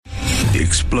The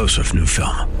explosive new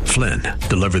film, Flynn,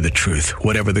 deliver the truth,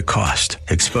 whatever the cost.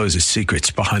 Exposes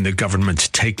secrets behind the government's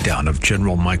takedown of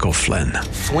General Michael Flynn.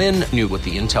 Flynn knew what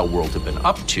the intel world had been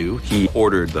up to. He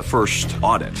ordered the first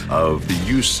audit of the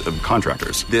use of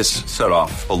contractors. This set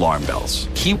off alarm bells.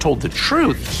 He told the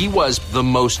truth. He was the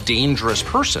most dangerous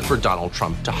person for Donald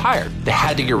Trump to hire. They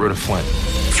had to get rid of Flynn.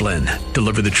 Flynn,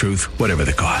 deliver the truth, whatever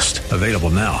the cost. Available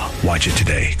now. Watch it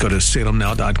today. Go to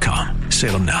salemnow.com.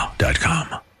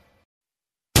 salemnow.com.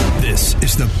 This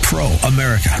is the Pro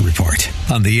America Report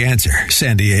on The Answer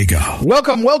San Diego.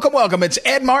 Welcome. It's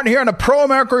Ed Martin here on the Pro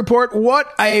America Report.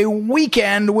 What a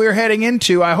weekend we're heading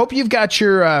into. I hope you've got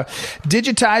your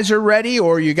digitizer ready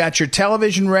or you got your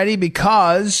television ready,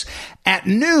 because at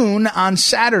noon on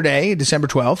Saturday, December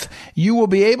 12th, you will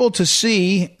be able to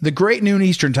see the great noon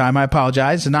Eastern time. I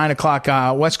apologize. The 9 o'clock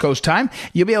West Coast time.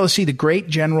 You'll be able to see the great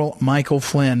General Michael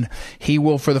Flynn. He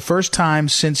will, for the first time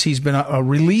since he's been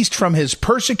released from his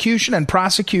persecution and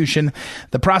prosecution,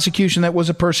 the prosecution that was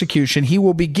a persecution, he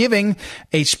will be giving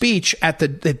a speech at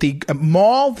the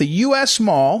mall, the U.S.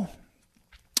 Mall,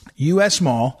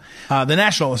 the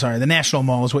National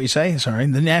Mall is what you say. Sorry,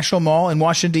 the National Mall in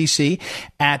Washington, D.C.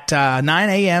 at 9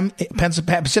 a.m.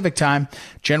 Pacific time.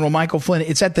 General Michael Flynn.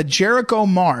 It's at the Jericho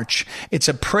March. It's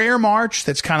a prayer march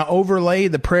that's kind of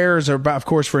overlaid. The prayers are, of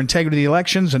course, for integrity of the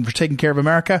elections and for taking care of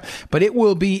America. But it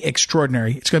will be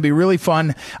extraordinary. It's going to be really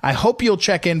fun. I hope you'll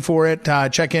check in for it.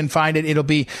 Find it. It'll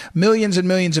be millions and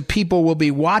millions of people will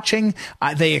be watching.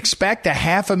 They expect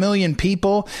 500,000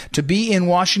 people to be in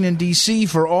Washington, D.C.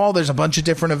 for all. There's a bunch of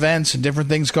different events and different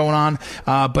things going on.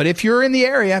 But if you're in the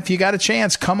area, if you got a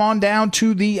chance, come on down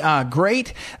to the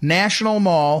great National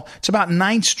Mall. It's about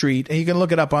 9th Street. You can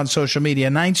look it up on social media.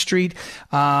 9th Street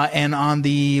and on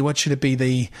the,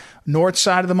 the north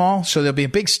side of the mall. So there'll be a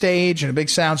big stage and a big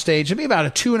sound stage. It'll be about a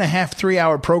 2.5, 3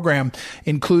 hour program,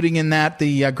 including in that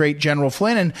the great General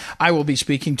Flynn. And I will be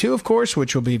speaking too, of course,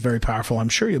 which will be very powerful. I'm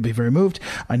sure you'll be very moved.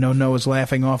 I know Noah's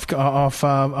laughing off the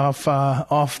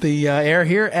air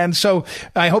here. And so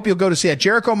I hope you'll go to see it.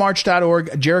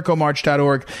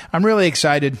 JerichoMarch.org. I'm really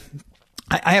excited.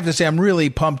 I have to say, I'm really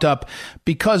pumped up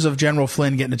because of General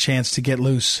Flynn getting a chance to get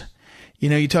loose. You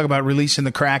know, you talk about releasing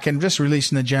the Kraken, just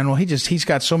releasing the general. He's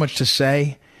got so much to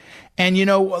say. And, you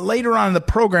know, later on in the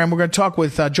program, we're going to talk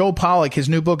with Joel Pollack. His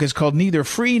new book is called Neither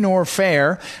Free Nor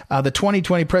Fair, the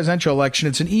 2020 presidential election.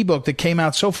 It's an ebook that came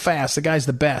out so fast. The guy's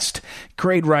the best.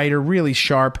 Great writer, really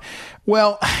sharp.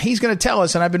 Well, he's going to tell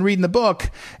us, and I've been reading the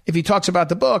book. If he talks about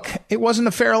the book, it wasn't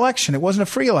a fair election. It wasn't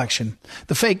a free election.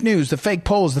 The fake news, the fake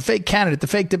polls, the fake candidate, the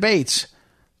fake debates,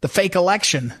 the fake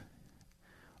election.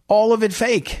 All of it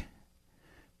fake.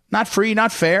 Not free,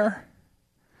 not fair.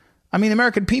 I mean,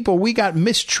 American people, we got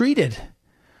mistreated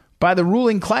by the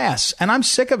ruling class, and I'm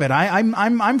sick of it.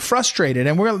 I'm frustrated.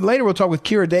 And later we'll talk with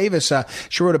Kira Davis.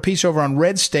 She wrote a piece over on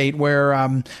Red State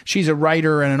where she's a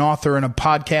writer and an author and a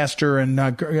podcaster and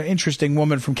interesting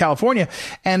woman from California.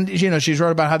 And you know, she's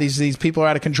wrote about how these people are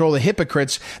out of control, the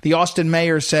hypocrites. The Austin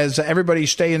mayor says everybody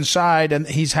stay inside, and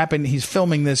he's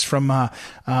filming this from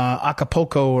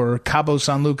Acapulco or Cabo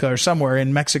San Lucas or somewhere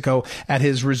in Mexico at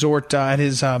his resort, at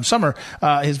his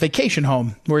his vacation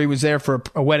home where he was there for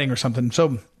a wedding or something.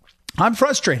 So I'm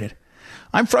frustrated.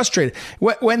 When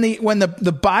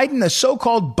the Biden, the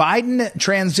so-called Biden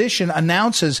transition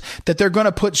announces that they're going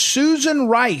to put Susan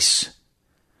Rice,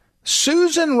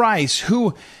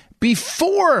 who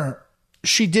before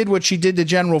she did what she did to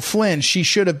General Flynn, she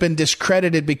should have been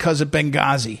discredited because of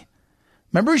Benghazi.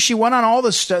 Remember, she went on all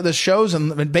the shows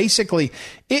and basically,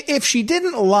 if she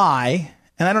didn't lie,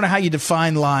 and I don't know how you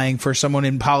define lying for someone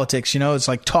in politics. You know, it's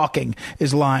like talking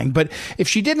is lying. But if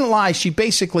she didn't lie, she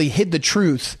basically hid the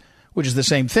truth, which is the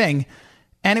same thing.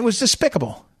 And it was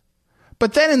despicable.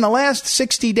 But then in the last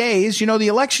 60 days, you know, the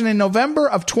election in November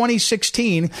of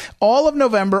 2016, all of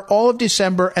November, all of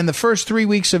December, and the first 3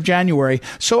 weeks of January,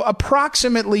 so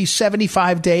approximately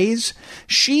 75 days,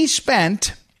 she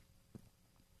spent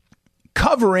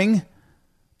covering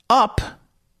up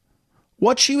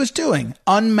what she was doing,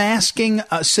 unmasking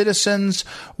citizens,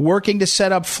 working to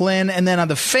set up Flynn, and then on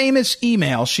the famous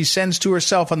email she sends to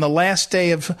herself on the last day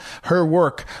of her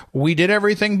work, we did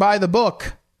everything by the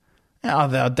book. Oh,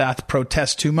 thou doth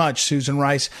protest too much, Susan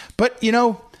Rice. But, you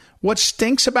know, what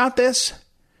stinks about this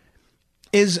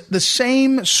is the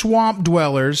same swamp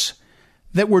dwellers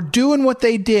that were doing what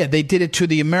they did. They did it to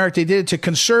they did it to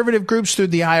conservative groups through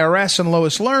the IRS and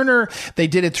Lois Lerner. They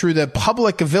did it through the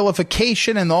public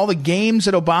vilification and all the games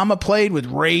that Obama played with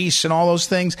race and all those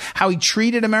things, how he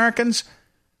treated Americans.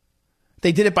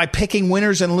 They did it by picking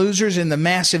winners and losers in the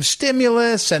massive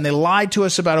stimulus, and they lied to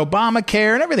us about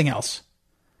Obamacare and everything else.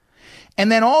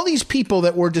 And then all these people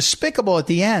that were despicable at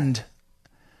the end.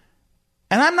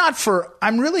 And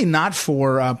I'm really not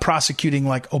for prosecuting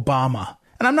like Obama.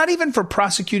 And I'm not even for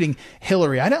prosecuting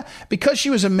Hillary. Because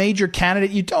she was a major candidate,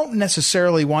 you don't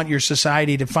necessarily want your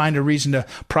society to find a reason to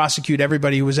prosecute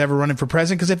everybody who was ever running for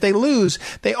president. Because if they lose,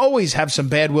 they always have some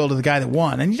bad will to the guy that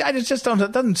won. And I just don't,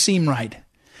 it doesn't seem right.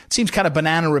 It seems kind of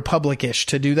banana republic-ish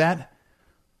to do that.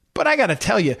 But I got to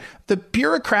tell you, the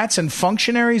bureaucrats and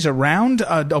functionaries around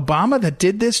Obama that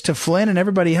did this to Flynn and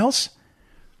everybody else,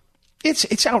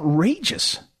 it's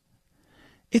outrageous.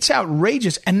 It's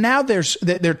outrageous. And now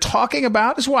they're talking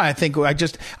about, this is why I think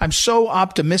I'm so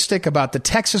optimistic about the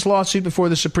Texas lawsuit before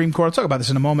the Supreme Court. I'll talk about this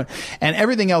in a moment, and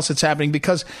everything else that's happening,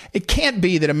 because it can't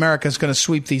be that America is going to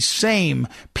sweep these same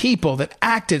people that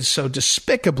acted so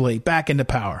despicably back into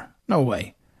power. No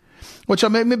way. Which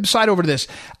I'll maybe slide over to this.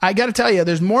 I got to tell you,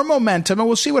 there's more momentum, and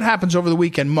we'll see what happens over the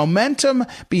weekend. Momentum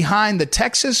behind the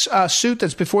Texas suit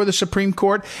that's before the Supreme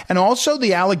Court, and also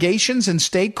the allegations in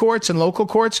state courts and local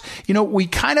courts. You know,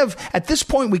 at this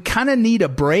point, we kind of need a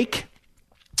break,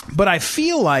 but I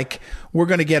feel like we're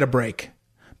going to get a break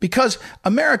because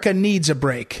America needs a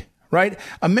break. Right?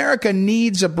 America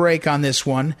needs a break on this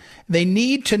one. They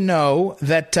need to know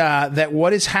that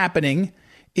what is happening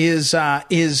is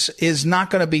not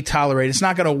going to be tolerated. It's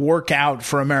not going to work out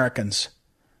for Americans.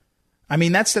 I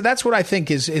mean, that's what I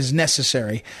think is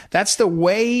necessary. That's the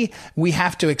way we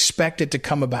have to expect it to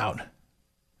come about.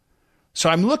 So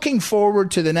I'm looking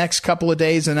forward to the next couple of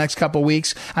days, the next couple of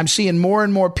weeks. I'm seeing more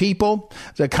and more people,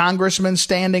 the congressman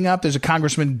standing up. There's a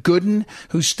Congressman Gooden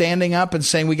who's standing up and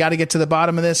saying, we got to get to the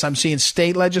bottom of this. I'm seeing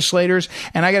state legislators.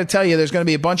 And I got to tell you, there's going to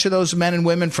be a bunch of those men and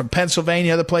women from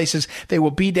Pennsylvania, other places. They will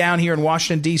be down here in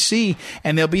Washington, D.C.,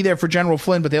 and they'll be there for General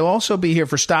Flynn, but they'll also be here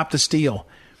for Stop the Steal.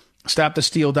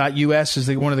 StopTheSteal.us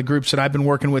is one of the groups that I've been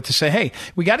working with to say, hey,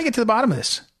 we got to get to the bottom of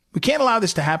this. We can't allow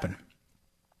this to happen.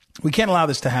 We can't allow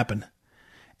this to happen.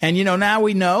 And, now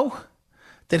we know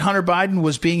that Hunter Biden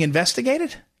was being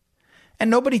investigated,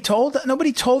 and nobody told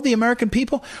the American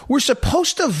people. We're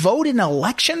supposed to vote in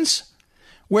elections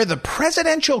where the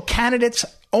presidential candidate's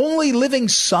only living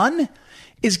son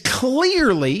is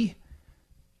clearly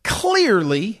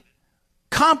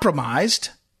compromised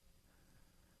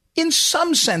in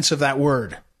some sense of that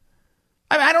word.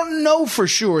 I don't know for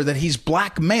sure that he's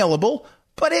blackmailable,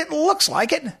 but it looks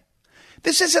like it.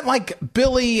 This isn't like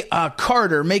Billy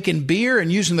Carter making beer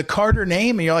and using the Carter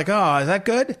name, and you're like, oh, is that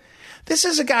good? This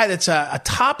is a guy that's a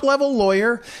top-level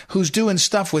lawyer who's doing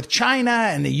stuff with China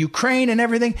and the Ukraine and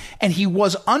everything, and he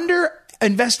was under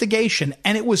investigation,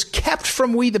 and it was kept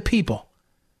from we the people.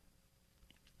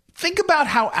 Think about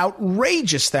how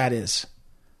outrageous that is.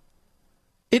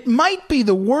 It might be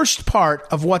the worst part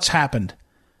of what's happened.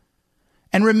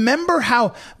 And remember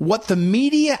what the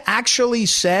media actually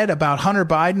said about Hunter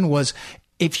Biden was,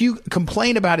 if you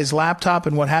complain about his laptop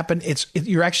and what happened,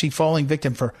 you're actually falling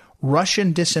victim for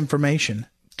Russian disinformation.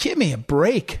 Give me a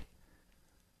break.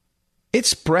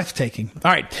 It's breathtaking.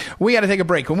 All right, we got to take a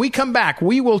break. When we come back,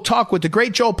 we will talk with the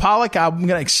great Joel Pollak. I'm going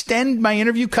to extend my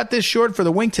interview, cut this short for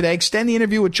the wink today, extend the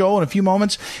interview with Joel in a few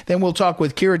moments. Then we'll talk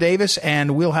with Kira Davis,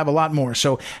 and we'll have a lot more.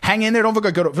 So hang in there. Don't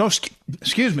forget,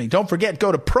 don't forget,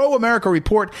 go to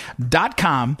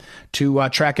ProAmericaReport.com to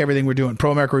track everything we're doing.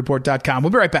 ProAmericaReport.com.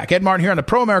 We'll be right back. Ed Martin here on the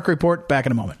Pro America Report. Back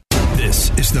in a moment. This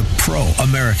is the Pro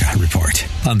America Report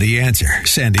on The Answer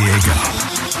San Diego.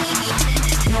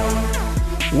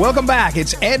 Welcome back.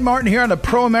 It's Ed Martin here on the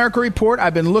Pro America Report.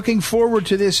 I've been looking forward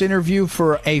to this interview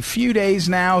for a few days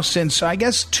now, since I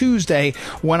guess Tuesday,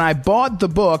 when I bought the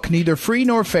book, Neither Free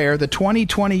Nor Fair, the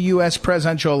 2020 U.S.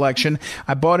 presidential election.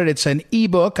 I bought it. It's an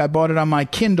ebook. I bought it on my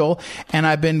Kindle, and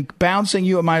I've been bouncing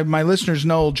you. My listeners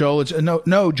know Joel. It's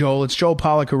Joel. It's Joel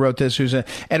Pollak who wrote this, who's an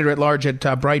editor at large at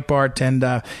Breitbart and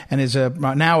is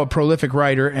now a prolific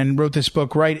writer, and wrote this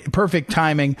book. Right, perfect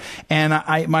timing. And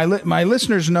my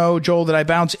listeners know, Joel, that I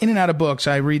bounce in and out of books.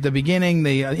 I read the beginning,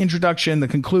 the introduction, the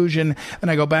conclusion,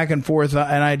 and I go back and forth.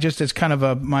 And it's kind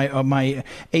of my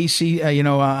AC,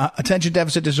 attention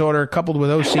deficit disorder coupled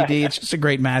with OCD. It's just a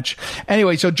great match.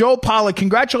 Anyway, so Joel Pollak,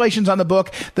 congratulations on the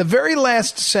book. The very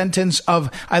last sentence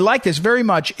I like this very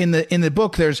much in the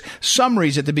book. There's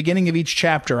summaries at the beginning of each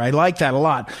chapter. I like that a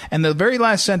lot. And the very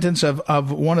last sentence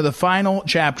of one of the final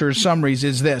chapters summaries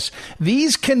is this: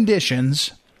 these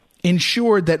conditions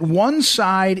ensured that one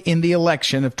side in the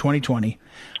election of 2020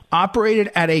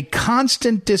 operated at a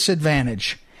constant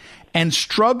disadvantage and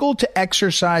struggled to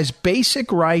exercise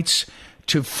basic rights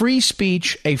to free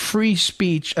speech, a free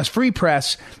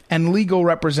press, and legal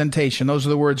representation. Those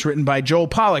are the words written by Joel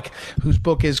Pollak, whose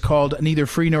book is called Neither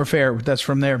Free Nor Fair. That's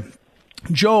from there.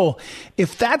 Joel,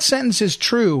 if that sentence is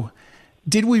true,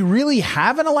 did we really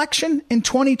have an election in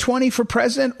 2020 for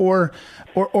president, or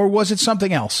was it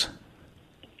something else?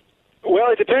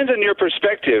 Well, it depends on your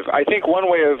perspective. I think one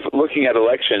way of looking at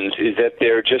elections is that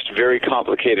they're just very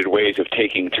complicated ways of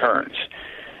taking turns.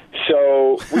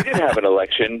 So we did have an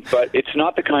election, but it's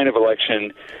not the kind of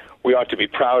election we ought to be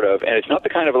proud of, and it's not the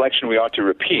kind of election we ought to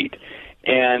repeat.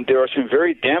 And there are some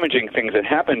very damaging things that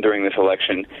happened during this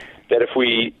election that if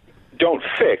we don't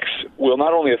fix will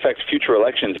not only affect future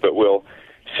elections, but will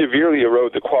severely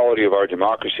erode the quality of our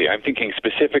democracy. I'm thinking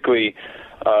specifically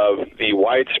of the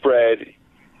widespread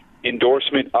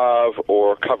endorsement of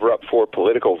or cover-up for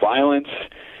political violence,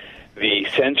 the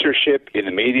censorship in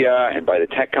the media and by the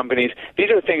tech companies.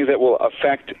 These are things that will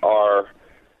affect our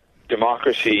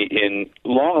democracy in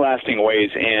long-lasting ways,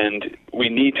 and we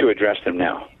need to address them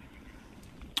now.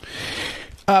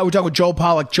 We're talking with Joel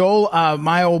Pollak. Joel,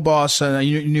 my old boss,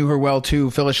 you knew her well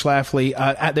too, Phyllis Schlafly.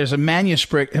 There's a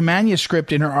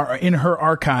manuscript in her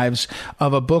archives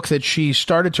of a book that she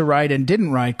started to write and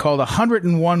didn't write called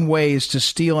 101 Ways to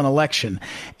Steal an Election,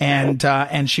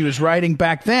 and she was writing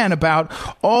back then about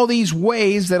all these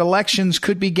ways that elections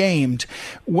could be gamed.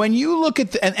 When you look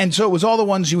at and so it was all the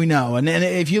ones we know, and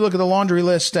if you look at the laundry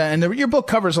list, your book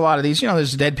covers a lot of these.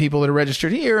 There's dead people that are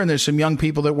registered here, and there's some young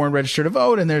people that weren't registered to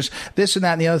vote, and there's this and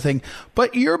that and the other thing.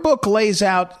 But your book lays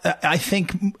out, I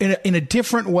think, in a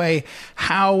different way,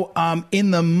 how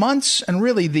in the months and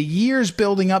really the years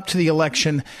building up to the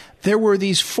election, there were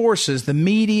these forces, the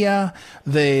media,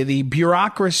 the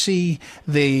bureaucracy,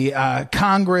 the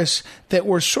Congress, that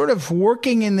were sort of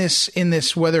working in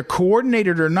this, whether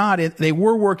coordinated or not, they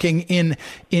were working in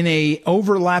a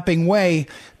overlapping way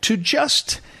to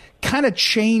just kind of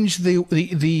change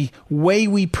the way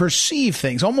we perceive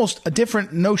things, almost a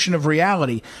different notion of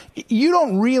reality. You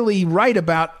don't really write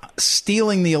about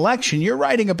stealing the election. You're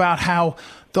writing about how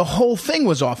the whole thing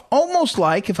was off, almost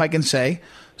like, if I can say,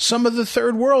 some of the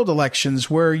third world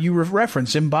elections where you reference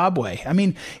Zimbabwe. I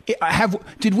mean,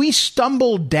 did we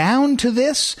stumble down to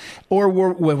this, or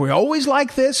were we always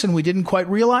like this and we didn't quite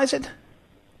realize it?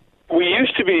 We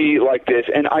used to be like this,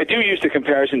 and I do use the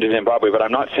comparison to Zimbabwe, but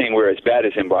I'm not saying we're as bad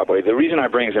as Zimbabwe. The reason I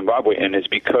bring Zimbabwe in is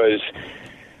because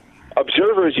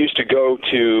observers used to go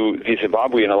to the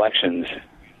Zimbabwean elections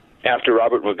after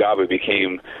Robert Mugabe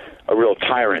became a real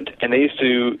tyrant, and they used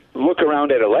to look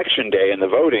around at election day and the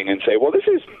voting and say, well, this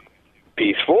is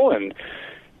peaceful, and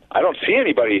I don't see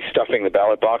anybody stuffing the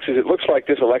ballot boxes. It looks like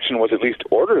this election was at least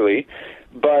orderly,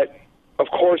 but of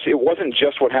course, it wasn't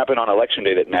just what happened on Election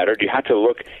Day that mattered. You had to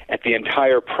look at the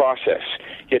entire process.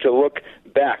 You had to look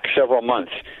back several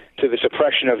months to the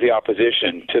suppression of the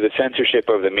opposition, to the censorship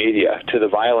of the media, to the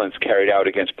violence carried out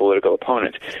against political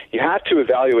opponents. You had to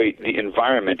evaluate the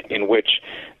environment in which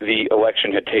the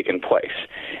election had taken place.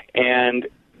 And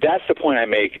that's the point I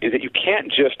make, is that you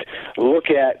can't just look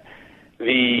at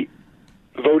the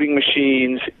voting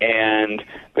machines and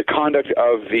the conduct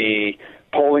of the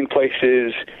polling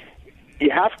places. You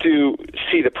have to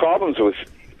see the problems with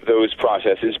those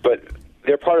processes, but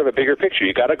they're part of a bigger picture.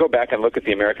 You've got to go back and look at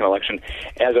the American election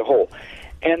as a whole.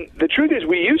 And the truth is,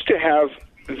 we used to have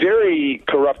very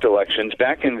corrupt elections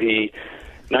back in the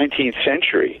 19th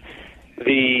century.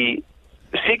 The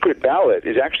secret ballot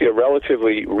is actually a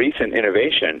relatively recent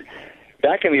innovation.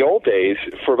 Back in the old days,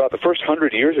 for about the first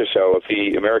 100 years or so of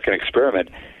the American experiment,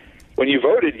 when you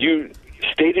voted, you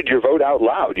stated your vote out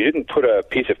loud. You didn't put a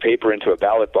piece of paper into a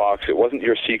ballot box. It wasn't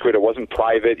your secret. It wasn't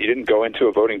private. You didn't go into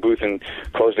a voting booth and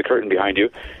close the curtain behind you.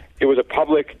 It was a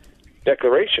public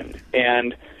declaration.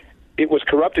 And it was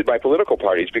corrupted by political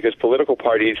parties because political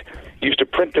parties used to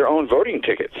print their own voting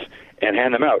tickets and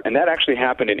hand them out. And that actually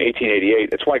happened in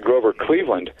 1888. That's why Grover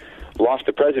Cleveland lost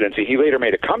the presidency. He later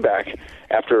made a comeback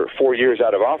after 4 years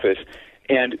out of office.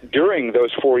 And during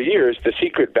those 4 years, the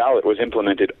secret ballot was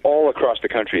implemented all across the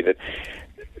country. That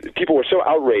people were so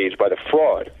outraged by the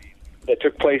fraud that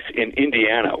took place in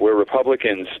Indiana, where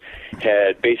Republicans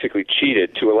had basically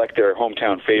cheated to elect their home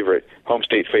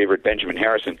state favorite, Benjamin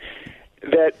Harrison,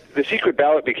 that the secret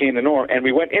ballot became the norm. And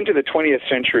we went into the 20th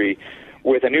century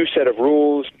with a new set of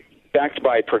rules backed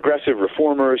by progressive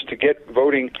reformers to get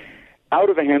voting out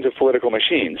of the hands of political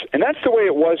machines. And that's the way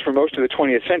it was for most of the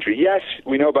 20th century. Yes,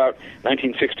 we know about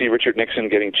 1960, Richard Nixon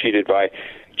getting cheated by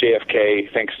JFK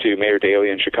thanks to Mayor Daley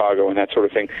in Chicago and that sort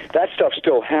of thing. That stuff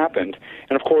still happened.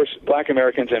 And of course, black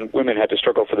Americans and women had to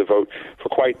struggle for the vote for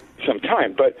quite some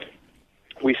time. But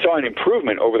we saw an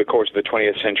improvement over the course of the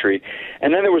 20th century.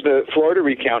 And then there was the Florida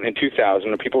recount in 2000,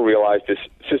 and people realized this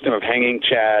system of hanging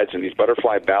chads and these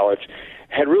butterfly ballots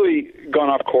had really gone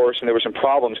off course, and there were some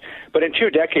problems. But in 2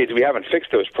 decades, we haven't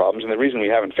fixed those problems, and the reason we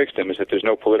haven't fixed them is that there's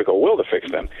no political will to fix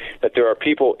them, that there are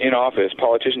people in office,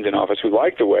 politicians in office, who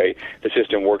like the way the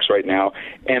system works right now,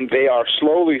 and they are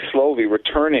slowly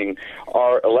returning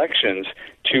our elections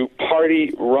to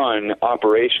party-run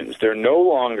operations. They're no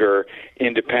longer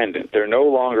independent. They're no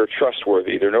longer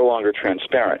trustworthy. They're no longer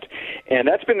transparent. And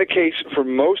that's been the case for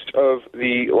most of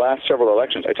the last several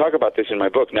elections. I talk about this in my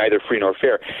book, Neither Free Nor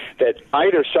Fair, that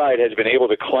either side has been able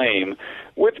to claim,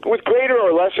 with greater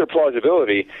or lesser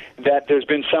plausibility, that there's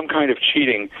been some kind of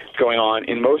cheating going on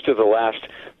in most of the last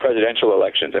presidential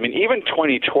elections. I mean, even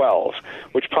 2012,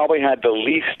 which probably had the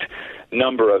least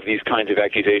number of these kinds of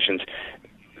accusations,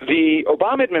 the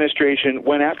Obama administration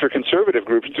went after conservative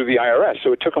groups through the IRS,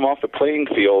 so it took them off the playing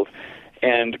field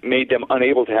and made them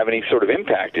unable to have any sort of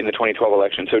impact in the 2012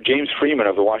 election. So James Freeman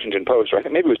of the Washington Post, or I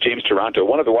think maybe it was James Taranto,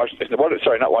 one of the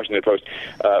not Washington Post,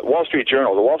 Wall Street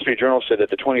Journal. The Wall Street Journal said that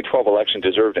the 2012 election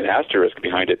deserved an asterisk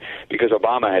behind it because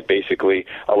Obama had basically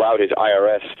allowed his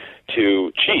IRS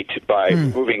to cheat by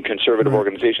moving conservative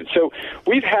organizations. So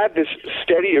we've had this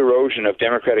steady erosion of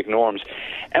democratic norms,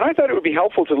 and I thought it would be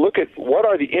helpful to look at what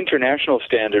are the international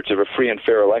standards of a free and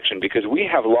fair election, because we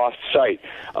have lost sight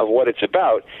of what it's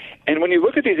about. And when you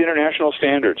look at these international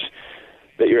standards,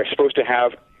 that you're supposed to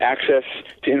have access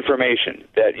to information,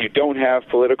 that you don't have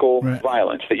political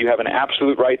violence, that you have an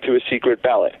absolute right to a secret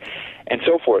ballot, and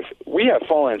so forth, we have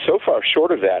fallen so far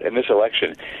short of that in this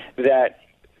election that,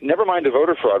 never mind the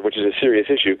voter fraud, which is a serious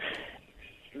issue,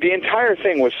 the entire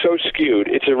thing was so skewed.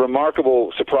 It's a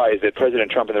remarkable surprise that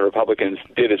President Trump and the Republicans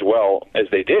did as well as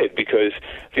they did, because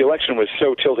the election was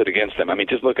so tilted against them. I mean,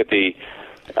 just look at the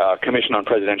Commission on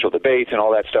Presidential Debates and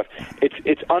all that stuff.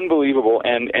 It's unbelievable,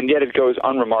 and yet it goes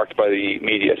unremarked by the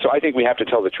media. So I think we have to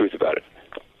tell the truth about it.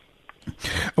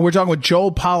 We're talking with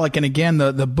Joel Pollak, and again,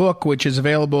 the book, which is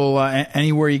available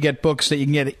anywhere you get books, that you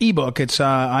can get an ebook. It's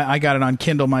I got it on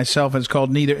Kindle myself. It's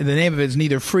called the name of it is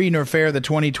Neither Free Nor Fair: The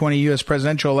 2020 U.S.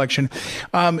 Presidential Election.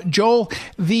 Joel,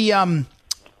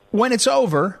 when it's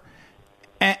over,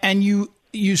 and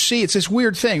you see, it's this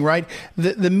weird thing, right?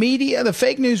 The media, the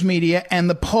fake news media, and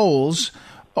the polls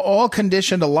all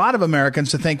conditioned a lot of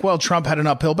Americans to think, well, Trump had an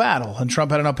uphill battle,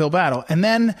 and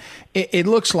then it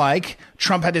looks like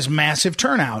Trump had this massive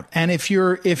turnout. And if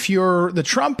you're the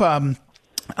Trump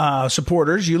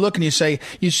supporters, you look and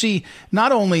you see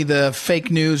not only the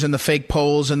fake news and the fake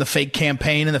polls and the fake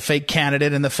campaign and the fake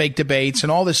candidate and the fake debates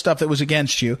and all this stuff that was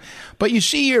against you, but you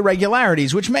see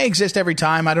irregularities, which may exist every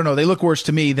time. I don't know. They look worse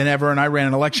to me than ever, and I ran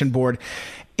an election board.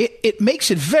 It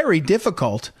makes it very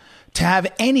difficult to have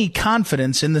any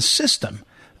confidence in the system.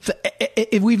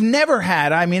 We've never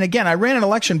had, I mean, again, I ran an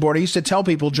election board. I used to tell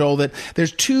people, Joel, that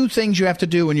there's 2 things you have to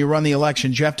do when you run the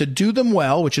elections. You have to do them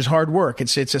well, which is hard work.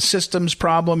 It's a systems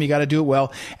problem. You got to do it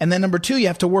well. And then number 2, you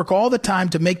have to work all the time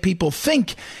to make people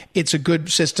think it's a good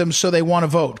system so they want to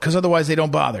vote, because otherwise they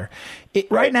don't bother.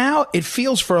 Right now, it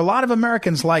feels for a lot of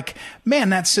Americans like, man,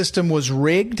 that system was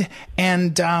rigged,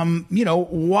 and,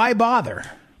 why bother?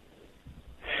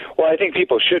 Well, I think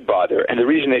people should bother, and the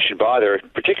reason they should bother,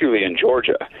 particularly in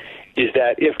Georgia, is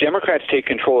that if Democrats take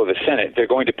control of the Senate, they're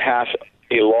going to pass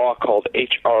a law called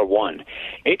H.R. 1.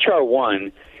 H.R.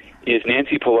 1 is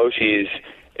Nancy Pelosi's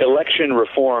election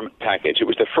reform package. It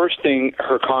was the first thing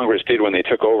her Congress did when they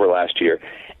took over last year,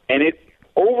 and it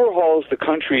overhauls the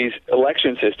country's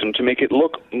election system to make it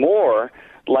look more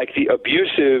like the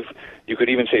abusive, you could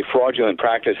even say fraudulent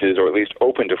practices, or at least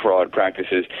open to fraud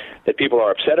practices, that people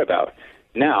are upset about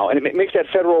now, and it makes that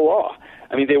federal law.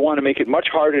 I mean, they want to make it much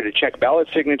harder to check ballot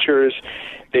signatures.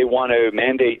 They want to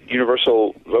mandate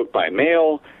universal vote by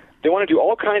mail. They want to do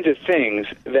all kinds of things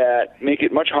that make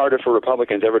it much harder for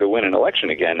Republicans ever to win an election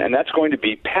again, and that's going to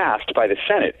be passed by the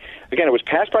Senate. Again, it was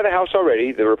passed by the House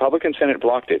already. The Republican Senate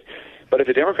blocked it. But if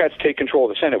the Democrats take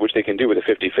control of the Senate, which they can do with a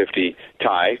 50-50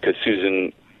 tie, because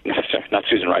not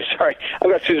Susan Rice, sorry. I've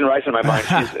got Susan Rice in my mind.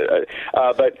 But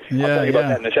I'll tell you about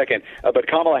that in a second. But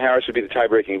Kamala Harris would be the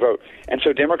tie-breaking vote. And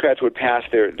so Democrats would pass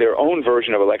their own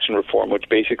version of election reform, which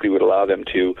basically would allow them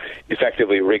to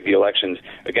effectively rig the elections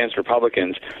against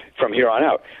Republicans from here on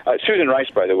out. Susan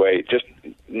Rice, by the way, just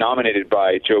nominated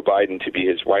by Joe Biden to be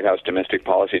his White House domestic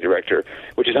policy director,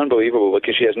 which is unbelievable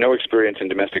because she has no experience in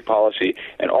domestic policy,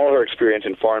 and all her experience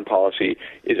in foreign policy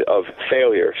is of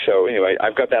failure. So anyway,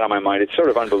 I've got that on my mind. It's sort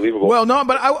of unbelievable. Well, no,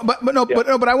 but I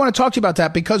want to talk to you about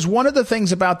that, because one of the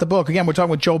things about the book, again, we're talking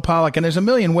with Joel Pollak, and there's a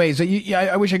million ways that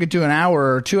I wish I could do an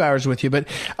hour or 2 hours with you, but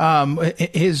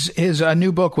his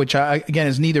new book, which again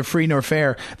is Neither Free Nor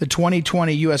Fair, the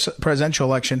 2020 U.S. presidential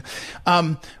election.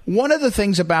 One of the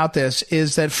things about this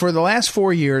is that for the last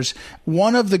 4 years,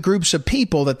 one of the groups of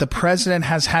people that the president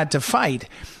has had to fight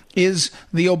is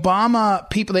the Obama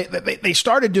people. They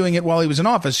started doing it while he was in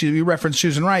office. You referenced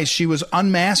Susan Rice. She was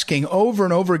unmasking over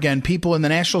and over again people in the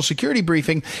national security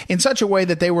briefing in such a way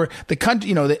that they were the country.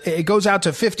 It goes out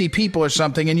to 50 people or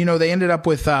something, and they ended up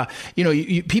with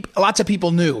lots of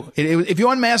people knew. If you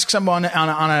unmask someone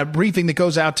on a briefing that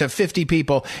goes out to 50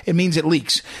 people, it means it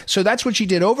leaks. So that's what she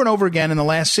did over and over again in the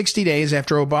last 60 days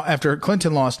after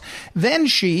Clinton lost. Then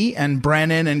she and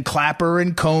Brennan and Clapper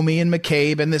and Comey and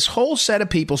McCabe and this whole set of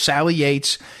people, Sally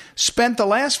Yates, spent the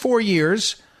last 4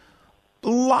 years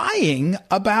lying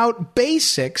about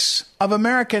basics of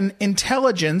American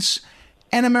intelligence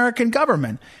and American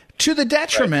government to the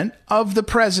detriment of the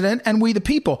president and we the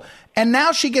people. And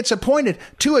now she gets appointed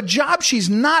to a job she's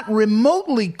not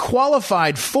remotely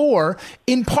qualified for,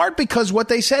 in part because what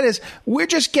they said is, we're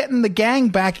just getting the gang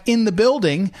back in the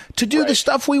building to do the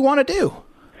stuff we want to do.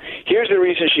 Here's the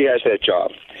reason she has that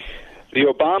job. The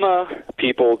Obama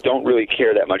people don't really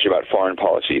care that much about foreign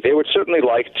policy. They would certainly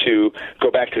like to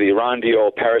go back to the Iran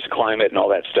deal, Paris climate, and all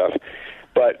that stuff.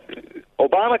 But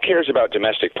Obama cares about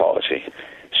domestic policy.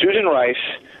 Susan Rice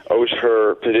owes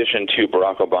her position to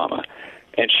Barack Obama,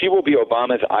 and she will be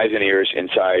Obama's eyes and ears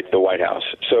inside the White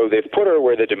House. So they've put her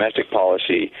where the domestic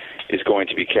policy is going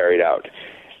to be carried out.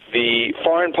 The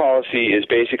foreign policy is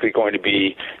basically going to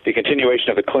be the continuation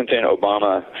of the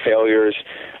Clinton-Obama failures.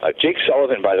 Jake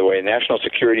Sullivan, by the way, National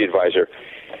Security Advisor,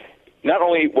 not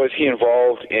only was he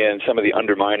involved in some of the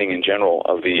undermining in general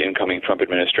of the incoming Trump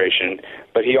administration,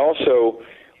 but he also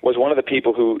was one of the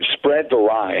people who spread the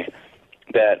lie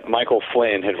that Michael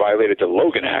Flynn had violated the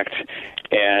Logan Act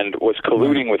and was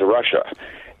colluding with Russia.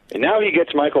 And now he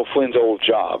gets Michael Flynn's old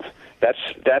job. That's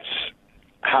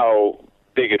how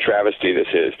big a travesty this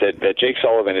is, that Jake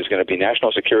Sullivan is going to be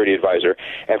National Security Advisor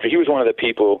after he was one of the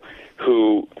people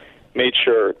who made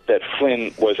sure that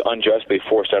Flynn was unjustly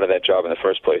forced out of that job in the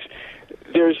first place.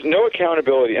 There's no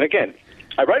accountability. And again,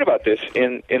 I write about this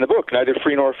in the book, Neither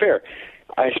Free Nor Fair.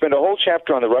 I spend a whole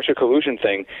chapter on the Russia collusion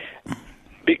thing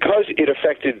because it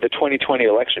affected the 2020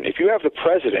 election. If you have the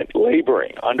president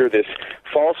laboring under this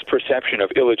false perception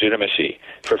of illegitimacy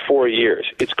for 4 years,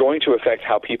 it's going to affect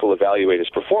how people evaluate his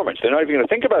performance. They're not even going to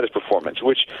think about his performance,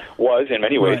 which was, in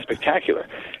many ways, spectacular.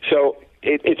 So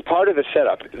it's part of the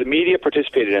setup. The media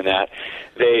participated in that.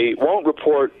 They won't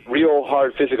report real,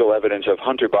 hard physical evidence of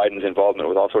Hunter Biden's involvement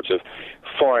with all sorts of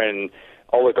foreign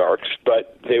oligarchs,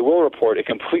 but they will report a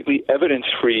completely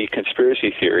evidence-free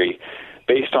conspiracy theory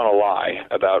based on a lie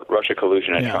about Russia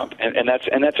collusion and Trump, and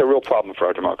that's a real problem for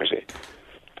our democracy.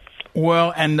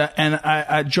 Well, and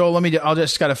Joel, I'll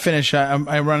just got to finish. I'm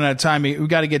running out of time. We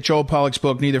got to get Joel Pollak's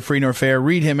book, Neither Free Nor Fair.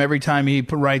 Read him every time he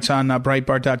writes on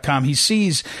Breitbart.com. He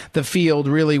sees the field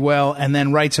really well and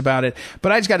then writes about it.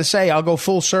 But I just got to say, I'll go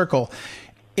full circle.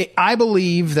 I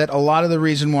believe that a lot of the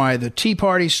reason why the Tea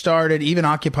Party started, even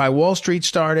Occupy Wall Street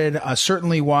started,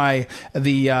 certainly why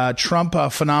the Trump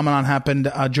phenomenon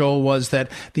happened, Joel, was that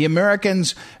the American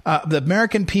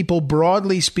people,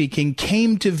 broadly speaking,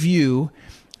 came to view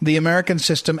the American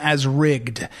system as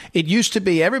rigged. It used to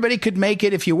be everybody could make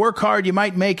it. If you work hard, you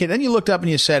might make it. Then you looked up and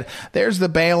you said, there's the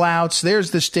bailouts, there's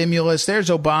the stimulus,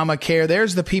 there's Obamacare,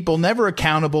 there's the people never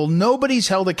accountable. Nobody's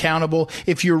held accountable.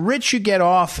 If you're rich, you get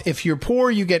off. If you're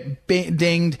poor, you get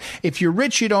dinged. If you're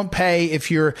rich, you don't pay. If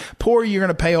you're poor, you're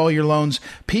going to pay all your loans.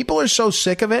 People are so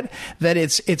sick of it that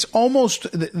it's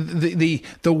almost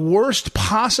the worst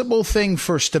possible thing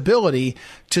for stability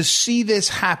to see this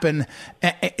happen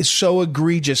so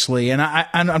egregiously. And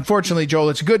unfortunately, Joel,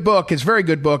 it's a good book. It's a very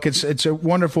good book. It's a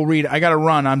wonderful read. I got to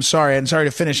run. I'm sorry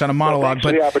to finish on a monologue,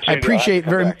 but I appreciate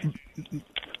very.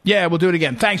 Yeah, we'll do it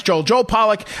again. Thanks, Joel. Joel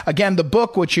Pollak. Again, the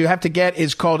book, which you have to get,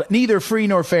 is called Neither Free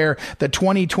Nor Fair, the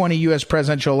 2020 U.S.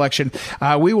 presidential election.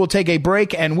 We will take a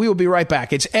break, and we will be right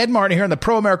back. It's Ed Martin here on the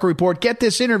Pro America Report. Get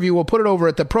this interview. We'll put it over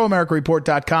at the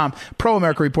ProAmericaReport.com,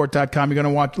 ProAmericaReport.com. You're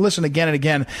going to listen again and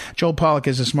again. Joel Pollak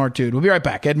is a smart dude. We'll be right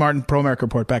back. Ed Martin, Pro America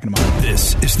Report, back in a moment.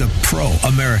 This is the Pro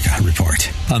America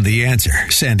Report on The Answer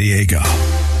San Diego.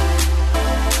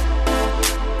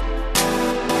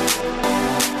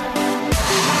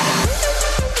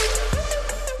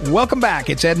 Welcome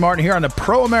back. It's Ed Martin here on the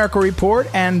Pro America Report,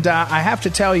 and I have to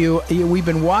tell you, we've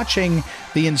been watching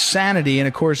the insanity. And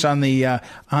of course, on the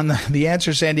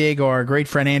Answer San Diego, our great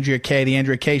friend Andrea Kay, the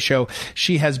Andrea Kay Show,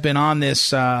 she has been on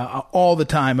this all the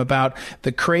time about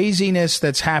the craziness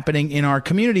that's happening in our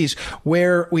communities,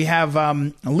 where we have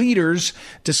leaders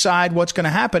decide what's going to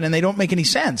happen, and they don't make any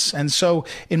sense. And so,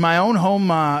 in my own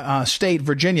home state,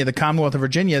 Virginia, the Commonwealth of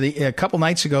Virginia, a couple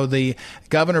nights ago, the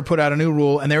governor put out a new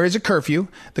rule, and there is a curfew.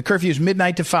 The curfew is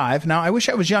midnight to 5. Now, I wish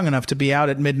I was young enough to be out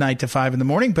at midnight to 5 in the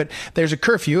morning, but there's a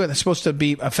curfew, and it's supposed to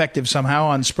be effective somehow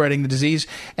on spreading the disease.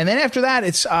 And then after that,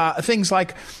 it's things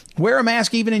like wear a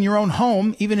mask even in your own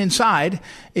home, even inside,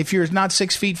 if you're not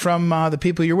 6 feet from the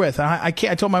people you're with. I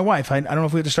told my wife, I don't know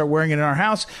if we have to start wearing it in our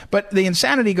house, but the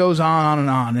insanity goes on and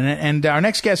on. And our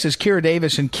next guest is Kira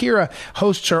Davis, and Kira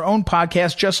hosts her own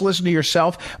podcast, Just Listen to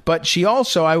Yourself. But she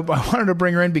also, I wanted to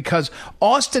bring her in because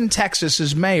Austin,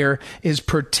 Texas's mayor is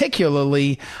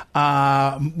particularly,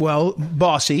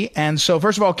 bossy. And so,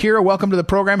 first of all, Kira, welcome to the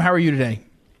program. How are you today?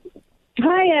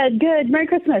 Hi, Ed. Good. Merry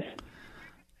Christmas.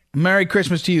 Merry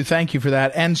Christmas to you. Thank you for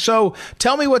that. And so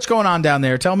tell me what's going on down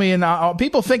there. Tell me,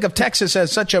 people think of Texas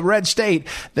as such a red state.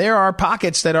 There are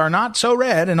pockets that are not so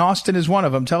red, and Austin is one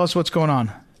of them. Tell us what's going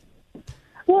on.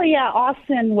 Well, yeah,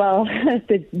 Austin,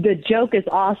 the joke is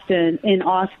in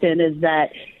Austin is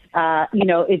that,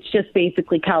 it's just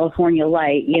basically California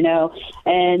light,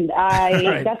 and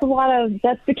Right. that's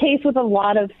the case with a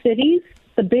lot of cities.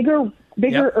 The bigger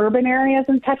Yep. urban areas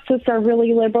in Texas are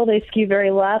really liberal. They skew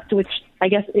very left, which I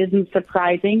guess isn't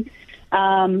surprising.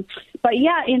 But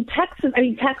yeah, in Texas,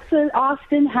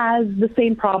 Austin has the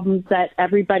same problems that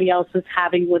everybody else is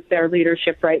having with their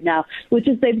leadership right now, which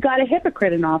is they've got a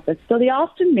hypocrite in office. So the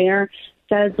Austin mayor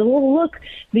says, well, look,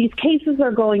 these cases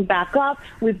are going back up.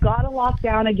 We've got to lock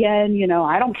down again.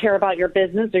 I don't care about your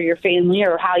business or your family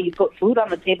or how you put food on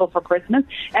the table for Christmas.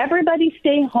 Everybody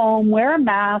stay home, wear a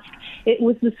mask. It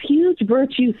was this huge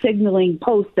virtue signaling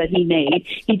post that he made.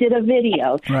 He did a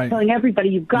video telling everybody,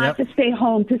 you've got to stay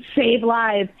home to save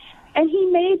lives. And he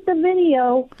made the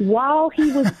video while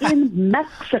he was in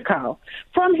Mexico,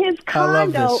 from his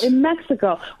condo in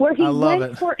Mexico, where he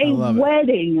went for a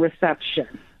wedding reception.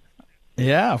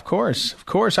 Yeah, of course.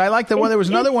 I like the one. There was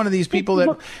another one of these people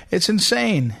that it's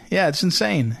insane. Yeah, it's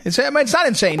insane. It's not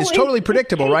insane. It's totally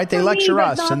predictable, right? They lecture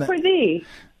us. Not for thee.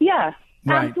 Yeah,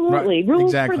 right, absolutely.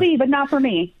 Rules for thee, but not for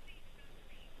me.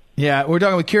 Yeah, we're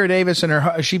talking with Kira Davis,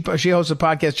 and she hosts a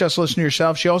podcast, Just Listen to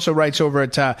Yourself. She also writes over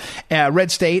at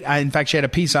Red State. In fact, she had a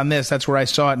piece on this. That's where I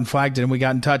saw it and flagged it, and we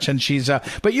got in touch. And she's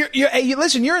but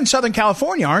listen, you're in Southern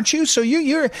California, aren't you? So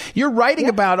you're writing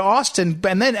about Austin,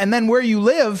 and then where you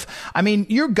live. I mean,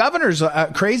 your governor's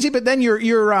crazy, but then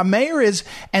your mayor is,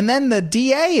 and then the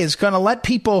DA is going to let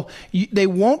people. They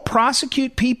won't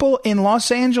prosecute people in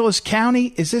Los Angeles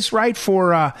County. Is this right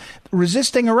for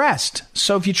resisting arrest?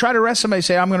 So if you try to arrest somebody,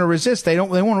 say I'm going to resist, they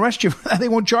won't arrest you. They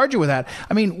won't charge you with that.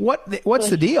 I mean, what's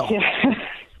the deal? Yeah.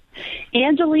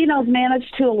 Angelenos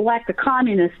managed to elect a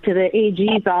communist to the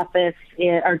AG's office,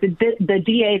 or the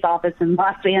DA's office in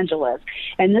Los Angeles.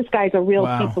 And this guy's a real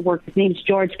piece of work. His name's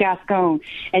George Gascon.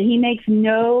 And he makes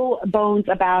no bones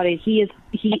about it. He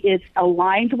is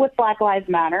aligned with Black Lives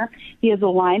Matter. He is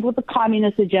aligned with the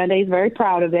communist agenda. He's very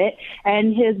proud of it.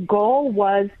 And his goal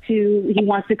he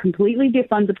wants to completely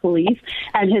defund the police.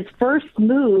 And his first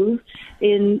move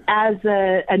as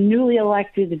a newly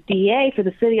elected DA for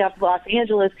the city of Los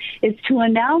Angeles is to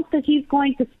announce that he's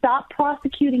going to stop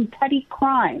prosecuting petty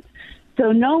crimes.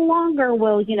 So no longer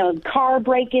will, car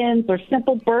break-ins or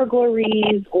simple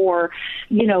burglaries or,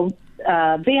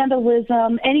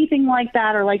 vandalism, anything like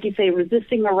that, or like you say,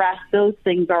 resisting arrest. Those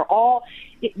things are all,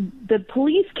 the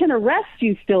police can arrest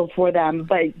you still for them,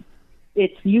 but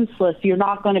it's useless. You're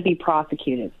not going to be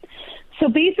prosecuted. So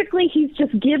basically, he's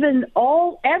just given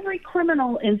every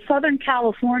criminal in Southern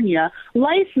California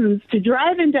license to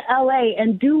drive into LA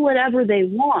and do whatever they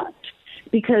want,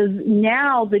 because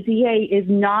now the DA is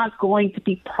not going to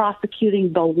be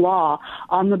prosecuting the law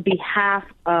on the behalf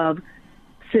of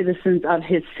citizens of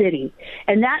his city.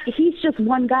 And he's just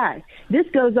one guy. This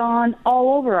goes on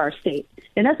all over our state.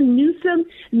 And that's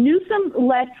Newsom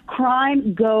lets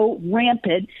crime go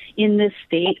rampant in this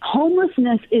state.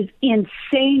 Homelessness is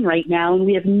insane right now, and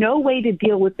we have no way to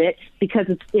deal with it because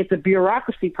it's a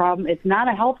bureaucracy problem. It's not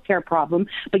a health care problem.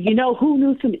 But you know who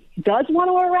Newsom does want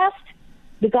to arrest?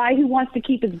 The guy who wants to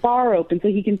keep his bar open so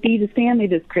he can feed his family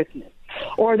this Christmas.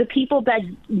 Or the people that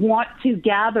want to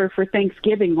gather for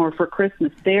Thanksgiving or for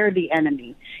Christmas. They're the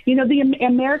enemy. The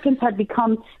Americans have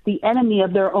become the enemy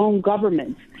of their own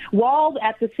governments, while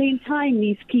at the same time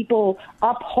these people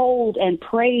uphold and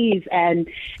praise and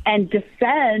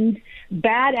defend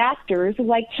bad actors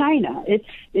like China.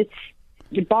 It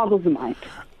boggles the mind.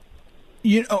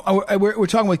 You know, we're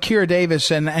talking with Kira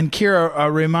Davis, and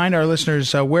Kira, remind our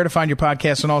listeners where to find your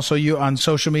podcast, and also you on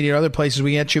social media or other places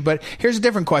we get you. But here's a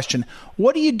different question: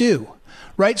 what do you do?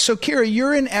 Right. So, Kira,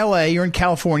 you're in L.A., you're in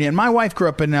California, and my wife grew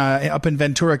up in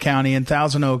Ventura County in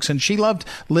Thousand Oaks, and she loved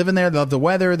living there. They loved the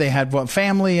weather. They had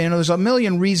family. You know, there's a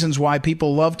million reasons why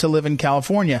people love to live in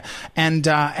California.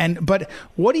 But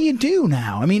what do you do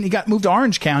now? I mean, you got moved to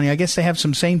Orange County. I guess they have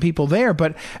some sane people there,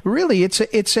 but really, it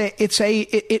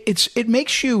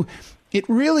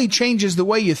really changes the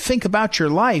way you think about your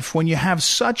life when you have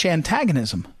such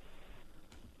antagonism.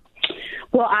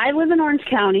 Well, I live in Orange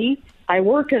County. I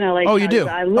work in LA. Oh, you do?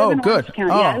 I live in good. Orange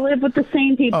County. Yeah, I live with the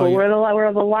same people. We're the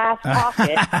last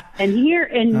pocket.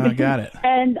 Got it.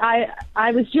 And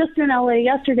I was just in LA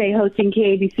yesterday hosting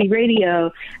KABC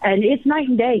Radio, and it's night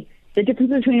and day. The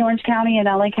difference between Orange County and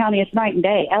LA County is night and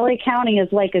day. LA County is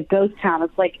like a ghost town.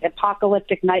 It's like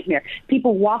apocalyptic nightmare.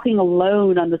 People walking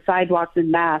alone on the sidewalks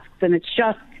in masks, and it's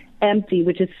just empty,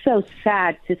 which is so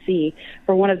sad to see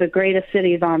for one of the greatest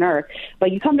cities on earth. But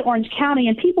you come to Orange County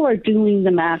and people are doing the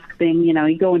mask thing. You know,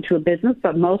 you go into a business,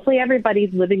 but mostly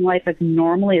everybody's living life as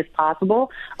normally as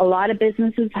possible. A lot of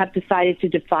businesses have decided to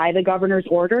defy the governor's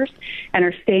orders and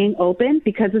are staying open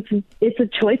because it's a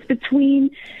choice between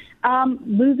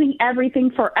losing everything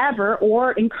forever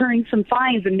or incurring some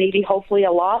fines and maybe hopefully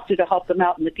a lawsuit to help them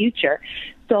out in the future.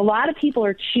 So a lot of people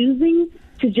are choosing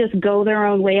to just go their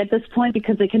own way at this point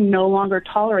because they can no longer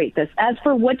tolerate this. As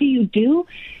for what do you do,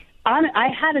 I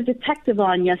had a detective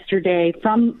on yesterday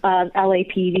from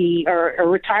LAPD, or a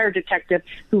retired detective,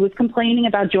 who was complaining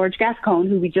about George Gascon,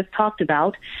 who we just talked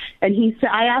about. And he said,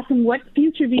 I asked him, what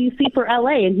future do you see for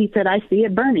LA? And he said, I see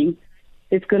it burning.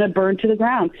 It's going to burn to the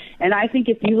ground. And I think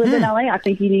if you live in LA, I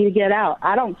think you need to get out.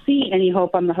 I don't see any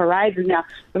hope on the horizon now.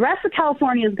 The rest of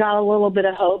California's got a little bit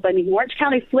of hope. I mean, Orange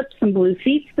County flipped some blue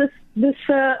seats this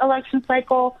election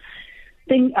cycle.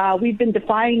 We've been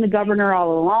defying the governor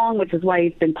all along, which is why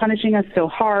he's been punishing us so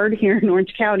hard here in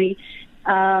Orange County.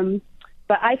 But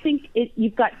I think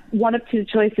you've got one of two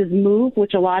choices: move,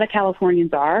 which a lot of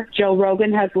Californians are. Joe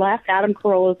Rogan has left. Adam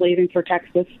Carolla is leaving for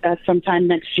Texas sometime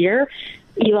next year.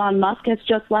 Elon Musk has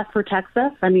just left for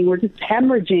Texas. I mean, we're just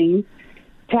hemorrhaging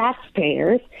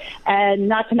taxpayers, and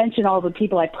not to mention all the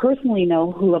people I personally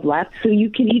know who have left. So you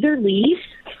can either leave,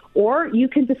 or you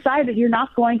can decide that you're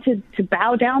not going to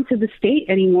bow down to the state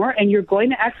anymore, and you're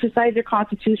going to exercise your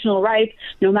constitutional rights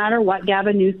no matter what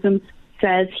Gavin Newsom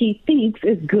says he thinks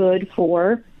is good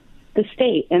for the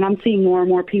state. And I'm seeing more and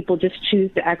more people just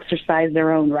choose to exercise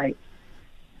their own rights.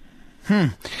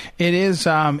 It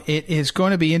is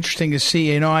going to be interesting to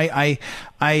see. You know, I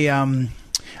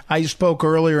spoke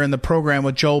earlier in the program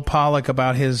with Joel Pollack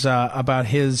about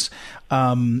his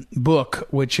book,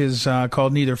 which is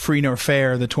called Neither Free Nor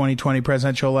Fair, the 2020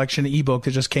 presidential election ebook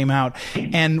that just came out.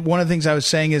 And one of the things I was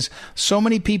saying is so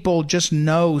many people just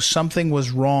know something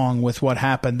was wrong with what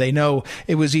happened. They know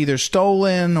it was either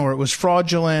stolen or it was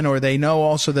fraudulent, or they know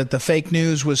also that the fake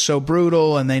news was so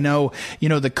brutal, and they know, you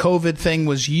know, the COVID thing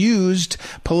was used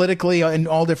politically in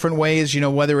all different ways, you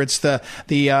know, whether it's the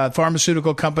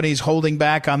pharmaceutical companies holding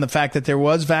back on the fact that there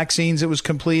was vaccines that was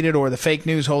completed, or the fake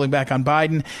news holding back on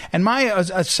Biden. And my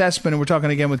assessment, and we're talking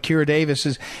again with Kira Davis,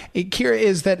 is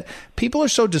that people are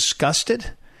so disgusted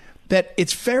that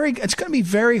it's going to be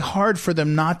very hard for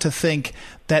them not to think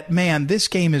that, man, this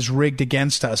game is rigged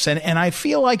against us. And I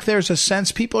feel like there's a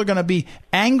sense people are going to be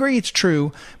angry. It's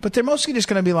true, but they're mostly just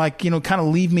going to be like, you know, kind of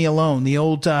leave me alone. The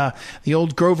old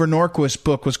Grover Norquist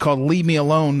book was called Leave Me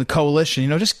Alone, The Coalition. You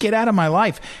know, just get out of my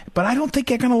life. But I don't think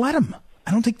they're going to let them.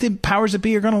 I don't think the powers that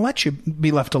be are going to let you be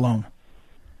left alone.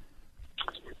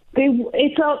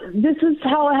 This is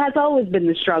how it has always been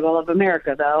the struggle of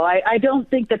America, though. I don't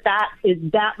think that is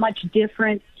that much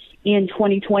different in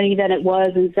 2020 than it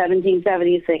was in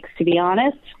 1776, to be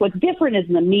honest. What's different is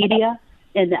the media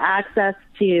and the access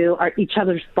to each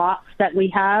other's thoughts that we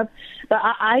have. But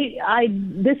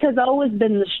this has always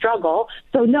been the struggle.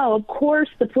 So no, of course,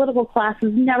 the political class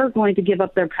is never going to give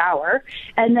up their power.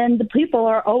 And then the people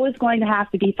are always going to have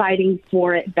to be fighting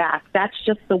for it back. That's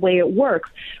just the way it works.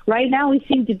 Right now, we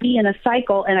seem to be in a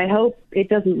cycle, and I hope it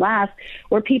doesn't last,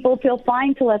 where people feel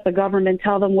fine to let the government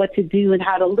tell them what to do and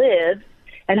how to live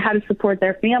and how to support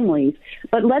their families.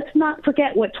 But let's not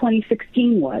forget what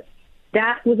 2016 was.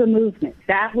 That was a movement.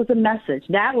 That was a message.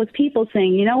 That was people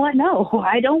saying, you know what? No,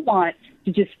 I don't want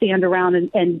to just stand around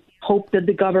and hope that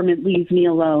the government leaves me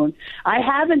alone. I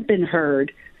haven't been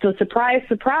heard. So surprise,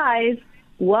 surprise,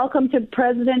 welcome to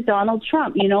President Donald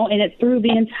Trump, you know, and it threw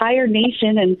the entire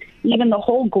nation and even the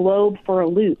whole globe for a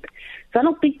loop. So I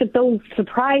don't think that those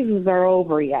surprises are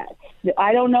over yet.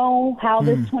 I don't know how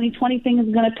this 2020 thing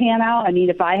is going to pan out. I mean,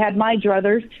 if I had my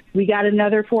druthers, we got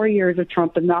another 4 years of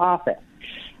Trump in the office.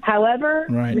 However,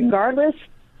 regardless,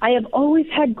 I have always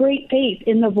had great faith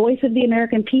in the voice of the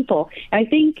American people. I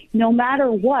think no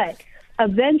matter what,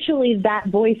 eventually that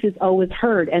voice is always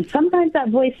heard. And sometimes that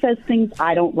voice says things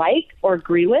I don't like or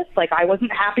agree with. Like, I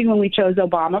wasn't happy when we chose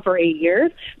Obama for 8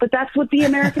 years, but that's what the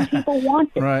American people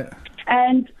wanted. Right.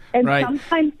 And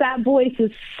sometimes that voice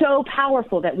is so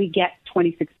powerful that we get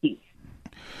 2016.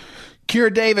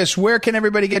 Kira Davis, where can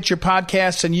everybody get your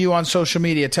podcasts and you on social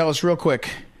media? Tell us real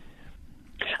quick.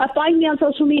 Find me on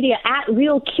social media at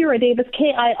Real Kira Davis,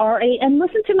 Kira, and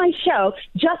listen to my show,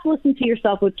 Just Listen to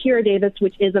Yourself with Kira Davis,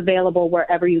 which is available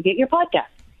wherever you get your podcast.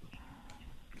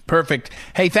 Perfect.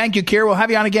 Hey, thank you, Kira. We'll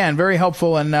have you on again. Very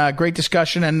helpful and great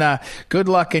discussion, and good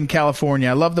luck in California.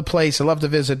 I love the place. I love to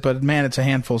visit, but, man, it's a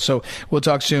handful. So we'll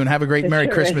talk soon. Have a great Merry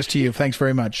Christmas to you. Thanks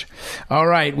very much. All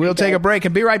right, we'll take a break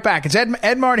and be right back. It's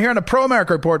Ed Martin here on the Pro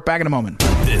America Report. Back in a moment.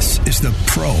 This is the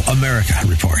Pro America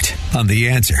Report on The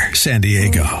Answer San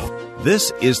Diego.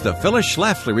 This is the Phyllis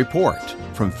Schlafly Report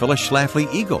from Phyllis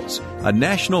Schlafly Eagles, a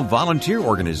national volunteer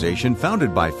organization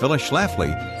founded by Phyllis Schlafly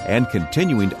and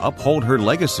continuing to uphold her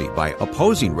legacy by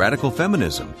opposing radical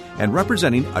feminism and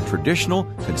representing a traditional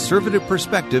conservative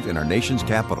perspective in our nation's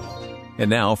capital.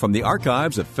 And now, from the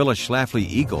archives of Phyllis Schlafly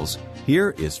Eagles,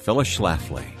 here is Phyllis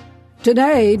Schlafly.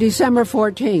 Today, December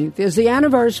 14th, is the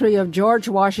anniversary of George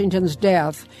Washington's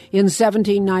death in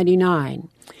 1799.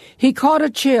 He caught a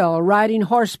chill riding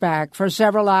horseback for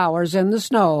several hours in the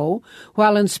snow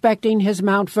while inspecting his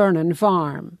Mount Vernon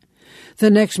farm.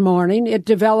 The next morning, it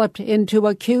developed into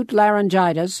acute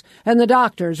laryngitis, and the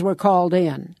doctors were called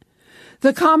in.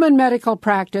 The common medical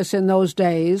practice in those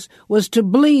days was to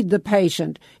bleed the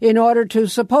patient in order to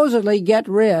supposedly get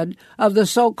rid of the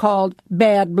so-called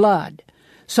bad blood.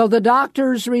 So the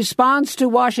doctor's response to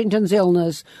Washington's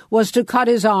illness was to cut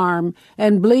his arm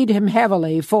and bleed him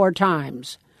heavily 4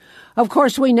 times. Of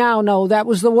course, we now know that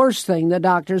was the worst thing the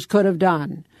doctors could have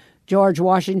done. George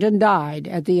Washington died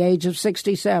at the age of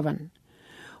 67.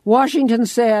 Washington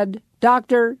said,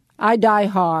 "Doctor, I die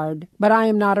hard, but I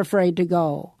am not afraid to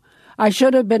go. I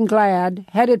should have been glad,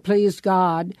 had it pleased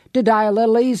God, to die a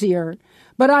little easier,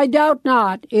 but I doubt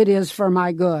not it is for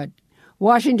my good."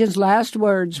 Washington's last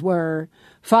words were,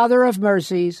 "Father of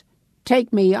mercies,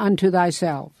 take me unto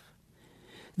thyself."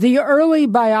 The early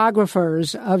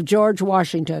biographers of George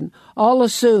Washington all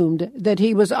assumed that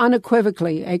he was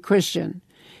unequivocally a Christian.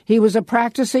 He was a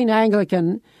practicing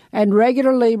Anglican and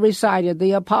regularly recited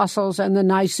the Apostles' and the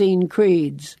Nicene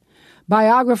Creeds.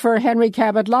 Biographer Henry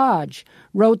Cabot Lodge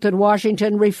wrote that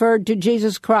Washington referred to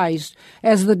Jesus Christ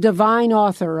as the divine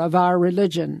author of our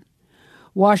religion.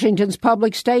 Washington's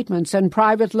public statements and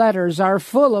private letters are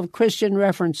full of Christian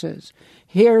references.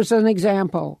 Here's an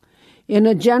example. In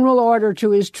a general order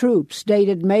to his troops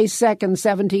dated May 2,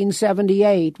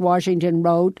 1778, Washington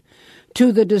wrote,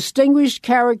 "To the distinguished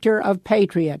character of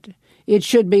patriot, it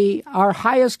should be our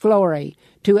highest glory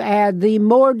to add the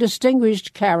more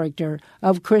distinguished character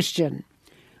of Christian."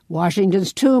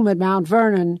 Washington's tomb at Mount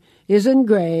Vernon is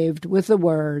engraved with the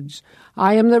words,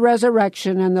 "I am the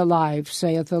resurrection and the life,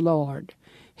 saith the Lord.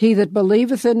 He that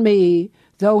believeth in me,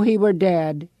 though he were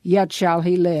dead, yet shall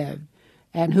he live.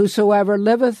 And whosoever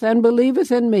liveth and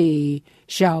believeth in me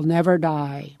shall never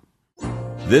die."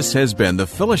 This has been the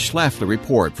Phyllis Schlafly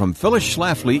Report from Phyllis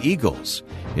Schlafly Eagles.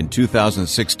 In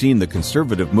 2016, the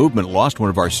conservative movement lost one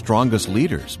of our strongest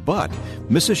leaders, but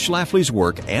Mrs. Schlafly's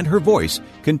work and her voice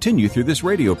continue through this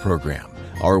radio program,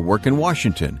 our work in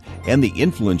Washington, and the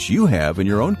influence you have in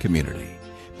your own community.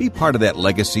 Be part of that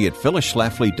legacy at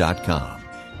phyllisschlafly.com.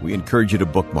 We encourage you to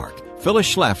bookmark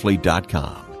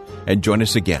phyllisschlafly.com and join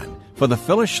us again for the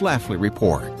Phyllis Schlafly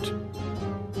Report.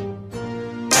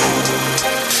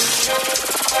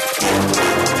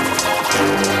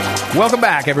 Welcome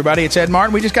back, everybody. It's Ed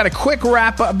Martin. We just got a quick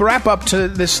wrap up to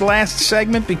this last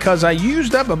segment because I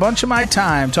used up a bunch of my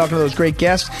time talking to those great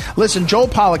guests. Listen, Joel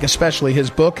Pollack especially, his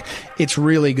book, it's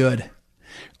really good.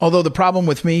 Although the problem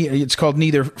with me, it's called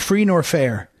Neither Free Nor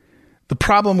Fair. The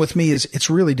problem with me is it's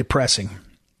really depressing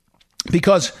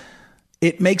because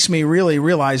it makes me really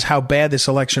realize how bad this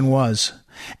election was.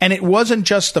 And it wasn't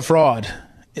just the fraud.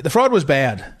 The fraud was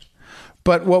bad.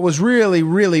 But what was really,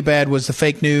 really bad was the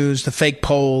fake news, the fake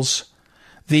polls,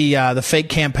 the fake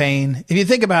campaign. If you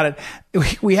think about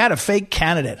it, we had a fake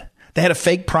candidate. They had a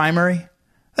fake primary.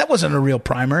 That wasn't a real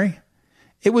primary.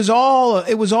 It was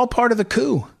all part of the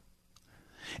coup.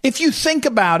 If you think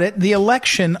about it, the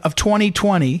election of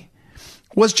 2020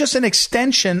 was just an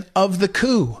extension of the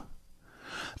coup.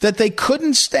 that they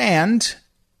couldn't stand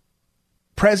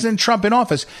President Trump in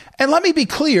office. And let me be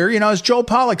clear, as Joel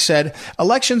Pollack said,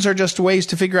 elections are just ways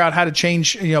to figure out how to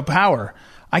change, power.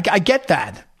 I get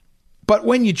that. But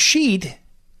when you cheat,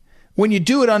 when you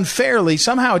do it unfairly,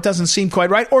 somehow it doesn't seem quite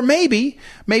right. Or maybe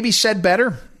said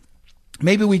better,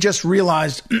 maybe we just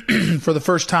realized for the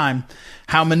first time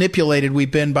how manipulated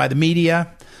we've been by the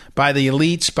media, by the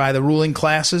elites, by the ruling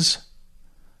classes.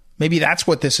 Maybe that's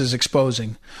what this is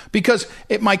exposing. Because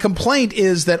my complaint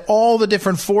is that all the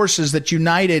different forces that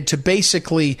united to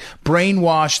basically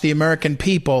brainwash the American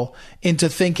people into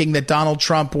thinking that Donald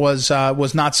Trump was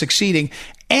not succeeding,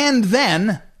 and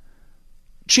then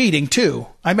cheating too.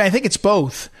 I think it's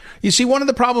both. You see, one of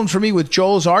the problems for me with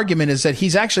Joel's argument is that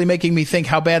he's actually making me think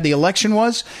how bad the election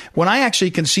was when I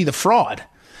actually can see the fraud.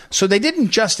 So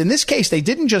in this case, they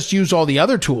didn't just use all the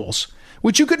other tools,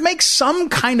 which you could make some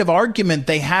kind of argument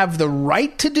they have the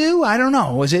right to do. I don't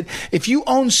know. Is it, if you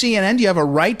own CNN, do you have a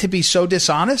right to be so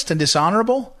dishonest and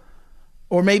dishonorable?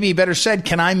 Or maybe better said,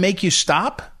 can I make you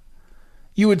stop?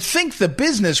 You would think the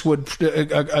business would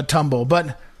tumble,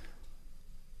 but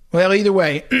well, either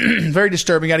way, very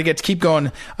disturbing. Got to keep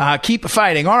going, keep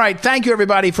fighting. All right. Thank you,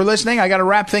 everybody, for listening. I got to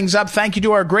wrap things up. Thank you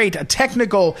to our great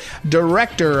technical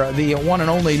director, the one and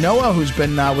only Noah, who's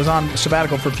was on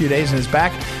sabbatical for a few days and is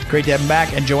back. Great to have him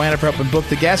back. And Joanna for helping book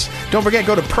the guests. Don't forget,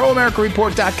 go to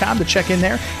proamericareport.com to check in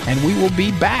there, and we will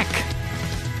be back.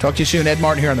 Talk to you soon. Ed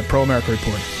Martin here on the Pro America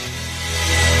Report.